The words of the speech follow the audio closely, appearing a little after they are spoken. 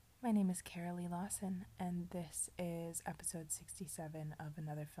My name is Kara Lee Lawson, and this is episode 67 of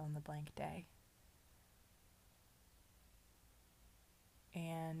Another Fill in the Blank Day.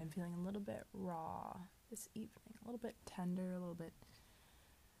 And I'm feeling a little bit raw this evening, a little bit tender, a little bit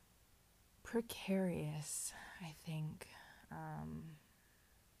precarious, I think.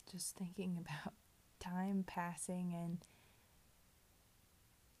 Just thinking about time passing and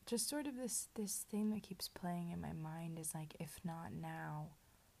just sort of this thing that keeps playing in my mind is like, if not now,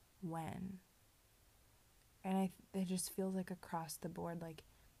 when? And it just feels like across the board, like,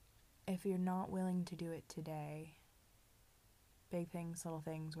 if you're not willing to do it today, big things, little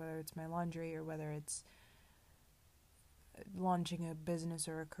things, whether it's my laundry or whether it's launching a business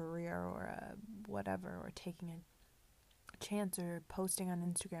or a career or a whatever, or taking a chance or posting on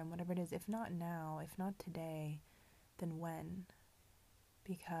Instagram, whatever it is, if not now, if not today, then when?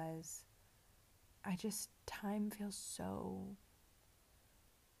 Because time feels so,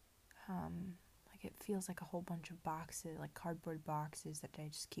 like it feels like a whole bunch of boxes, like cardboard boxes that I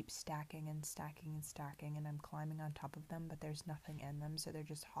just keep stacking and stacking and stacking, and I'm climbing on top of them, but there's nothing in them, so they're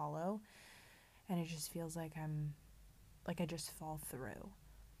just hollow, and it just feels like I just fall through.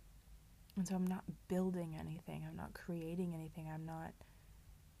 And so I'm not building anything, I'm not creating anything,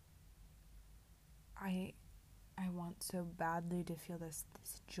 I want so badly to feel this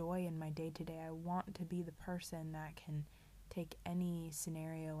joy in my day-to-day. I want to be the person that can take any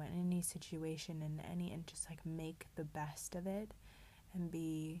scenario and any situation and just like make the best of it and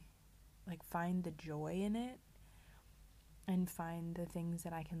be like, find the joy in it and find the things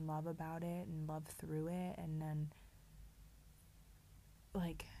that I can love about it and love through it, and then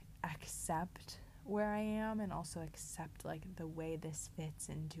like accept where I am and also accept like the way this fits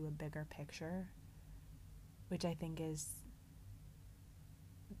into a bigger picture, which I think is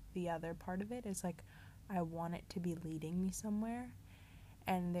the other part of it, is like I want it to be leading me somewhere,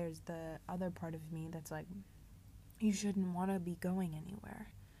 and there's the other part of me that's like, you shouldn't want to be going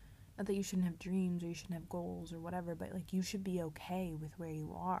anywhere. Not that you shouldn't have dreams or you shouldn't have goals or whatever, but like you should be okay with where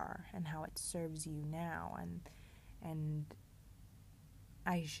you are and how it serves you now, and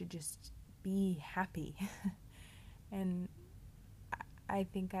I should just be happy. And I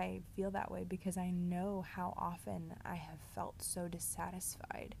think I feel that way because I know how often I have felt so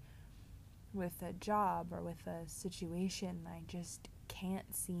dissatisfied with a job or with a situation. I just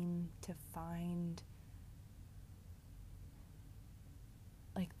can't seem to find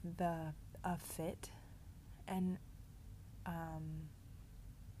like a fit, and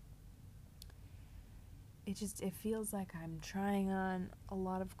it feels like I'm trying on a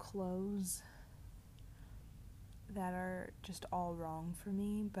lot of clothes that are just all wrong for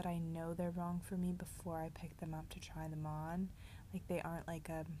me, but I know they're wrong for me before I pick them up to try them on. Like, they aren't like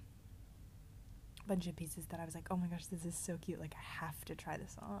a bunch of pieces that I was like, oh my gosh, this is so cute, like I have to try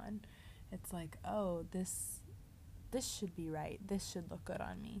this on. It's like, oh, this should be right, this should look good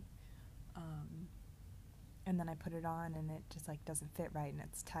on me, and then I put it on and it just like doesn't fit right, and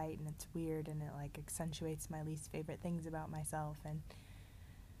it's tight and it's weird, and it like accentuates my least favorite things about myself, and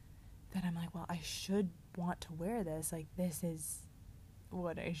then I'm like, well, I should want to wear this, like this is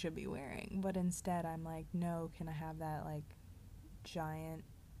what I should be wearing, but instead I'm like, no, can I have that like giant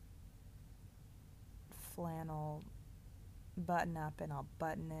flannel button up, and I'll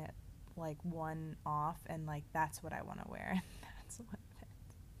button it like one off, and like that's what I want to wear, and that's what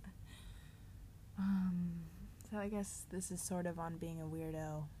fits. So I guess this is sort of on being a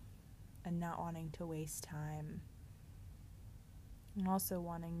weirdo and not wanting to waste time, and also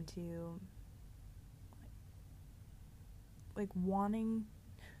wanting to wanting,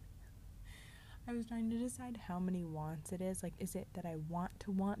 I was trying to decide how many wants it is. Like, is it that I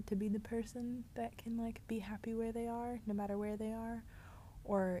want to be the person that can like be happy where they are no matter where they are,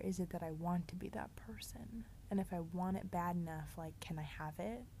 or is it that I want to be that person, and if I want it bad enough, like, can I have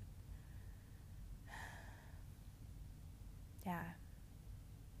it? Yeah,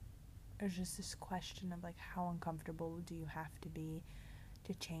 there's just this question of like, how uncomfortable do you have to be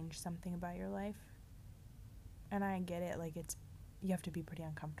to change something about your life? And I get it, like, you have to be pretty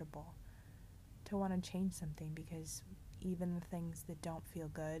uncomfortable to want to change something, because even the things that don't feel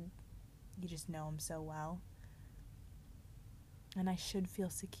good, you just know them so well. And I should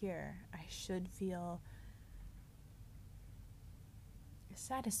feel secure, I should feel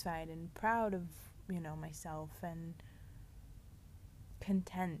satisfied and proud of, myself, and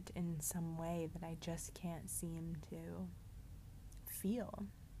content in some way that I just can't seem to feel.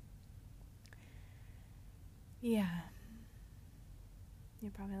 Yeah.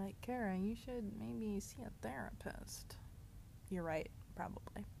 You're probably like, Kara, you should maybe see a therapist. You're right,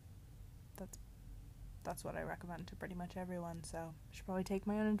 probably. That's that's what I recommend to pretty much everyone, so I should probably take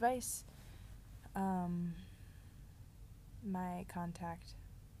my own advice. My contact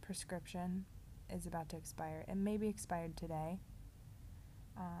prescription is about to expire. It may be expired today,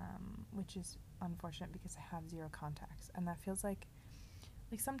 which is unfortunate because I have 0 contacts, and that feels like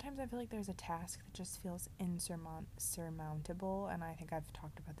sometimes I feel like there's a task that just feels insurmountable, and I think I've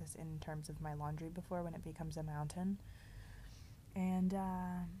talked about this in terms of my laundry before when it becomes a mountain. And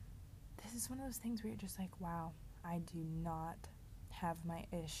this is one of those things where you're just like, wow, I do not have my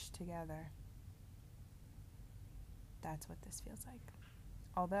ish together. That's what this feels like.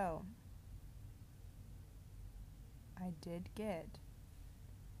 Although, I did get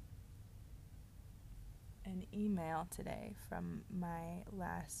an email today from my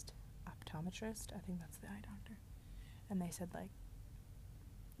last optometrist. I think that's the eye doctor. And they said, like,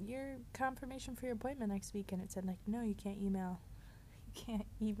 your confirmation for your appointment next week. And it said, like, no, you can't email. You can't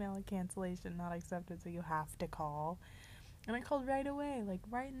email a cancellation not accepted, so you have to call. And I called right away, like,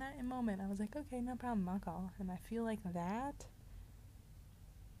 right in that moment. I was like, okay, no problem, I'll call. And I feel like that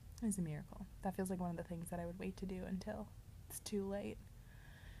is a miracle. That feels like one of the things that I would wait to do until it's too late.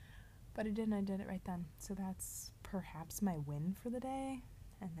 But I didn't. I did it right then. So that's perhaps my win for the day,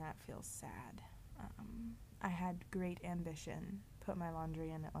 and that feels sad. I had great ambition, put my laundry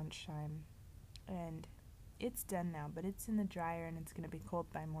in at lunchtime, and it's done now, but it's in the dryer, and it's going to be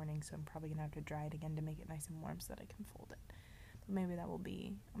cold by morning, so I'm probably going to have to dry it again to make it nice and warm so that I can fold it. But maybe that will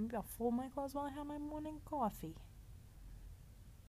be, maybe I'll fold my clothes while I have my morning coffee.